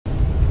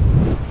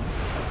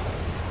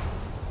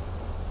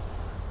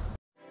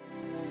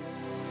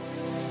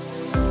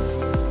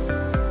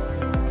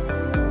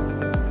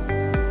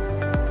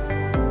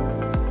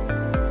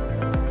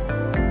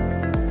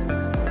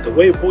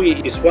wave buoy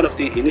is one of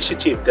the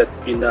initiatives that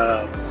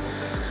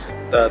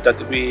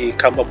we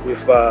come up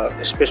with,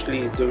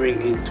 especially during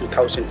in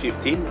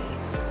 2015,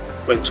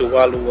 when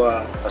Tuvalu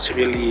was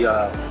severely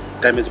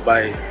damaged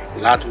by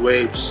large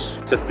waves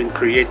that been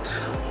created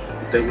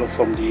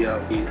from the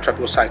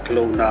tropical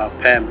cyclone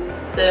Pam.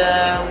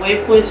 The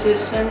wave buoy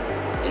system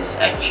is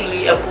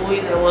actually a buoy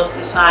that was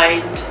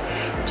designed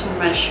to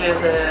measure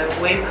the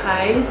wave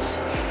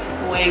heights,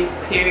 wave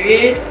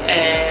period,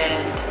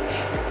 and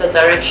the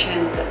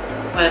direction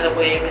where the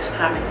wave is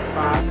coming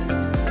from.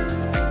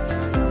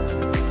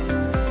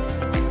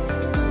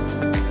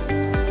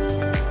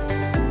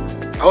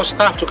 Our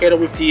staff, together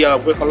with the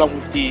work along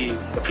with the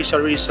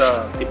fisheries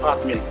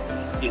department,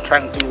 in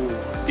trying to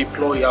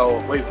deploy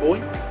our wave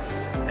buoy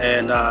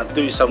and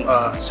do some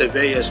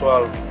survey as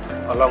well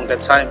along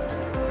that time.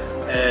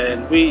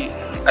 And we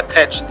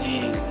attach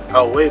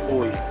our wave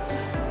buoy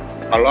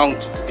along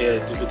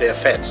to their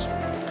feds,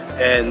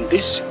 and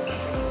this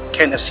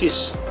can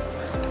assist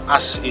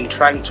us in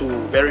trying to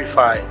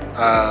verify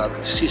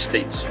the sea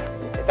states.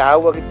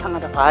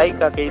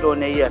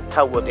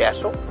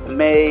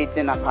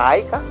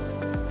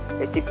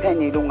 E te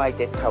peni runga I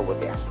te tau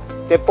te aso.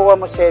 Te poa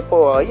mo se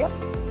poa ia,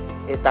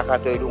 e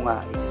takato I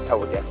runga I te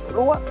tau te aso.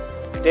 Rua,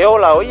 te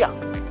ola o ia,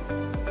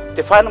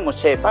 te whanu mo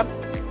se whanu,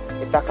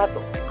 e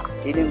takato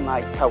I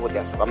runga I tau te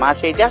aso. Ka maa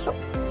se te aso,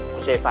 o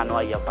se whanu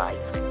a ia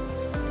whaika.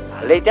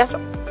 A le te aso,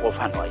 o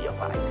whanu a ia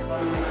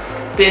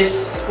whaika.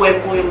 This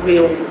wave buoy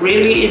will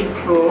really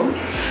improve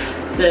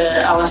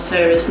our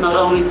service, not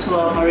only to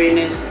our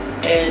mariners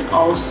and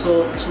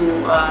also to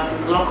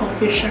local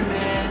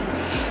fishermen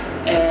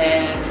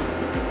and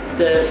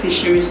the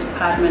fisheries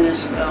department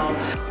as well.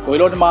 Ko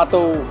ilo ni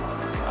mātou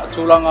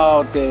tūlanga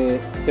o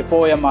te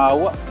pōia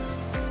māua,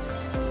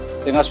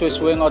 te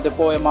ngasuesuenga o te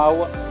pōia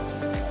māua.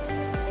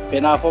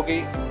 Pēnā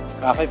whoki,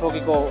 ka whai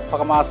whoki ko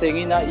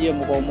whakamāsengina ia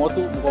mo ko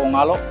motu, mo ko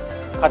ngalo,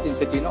 katin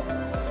setino.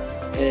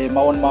 E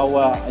maon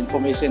māua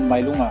information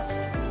mai lunga,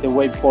 te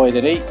wave buoy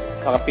de rei,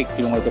 whakapik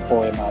ki lunga o te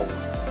pōia māua.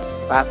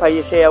 Pāwhai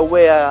e se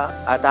awea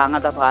a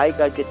tāngata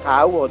whaika te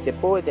tāu o te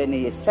pōia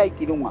tēnei e sei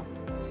ki lunga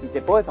I te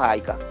pōia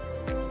whaika.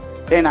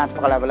 So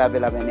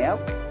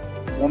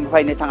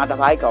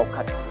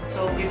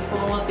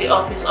before, the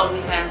office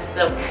only has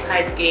the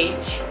tide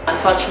gauge.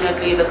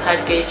 Unfortunately, the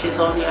tide gauge is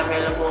only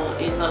available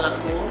in the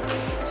lagoon.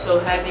 So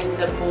having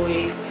the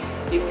buoy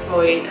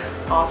deployed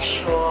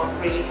offshore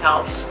really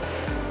helps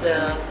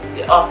the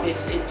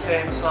office in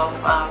terms of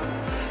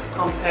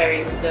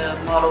comparing the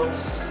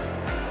models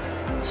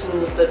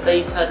to the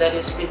data that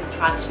is being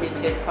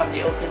transmitted from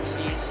the open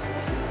seas.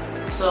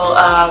 So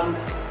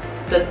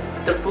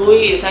the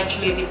buoy is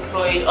actually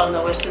deployed on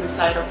the western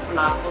side of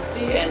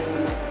Lafoti, and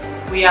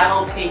we are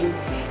hoping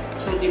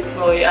to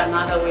deploy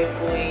another wave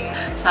buoy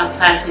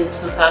sometimes in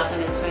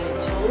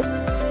 2022.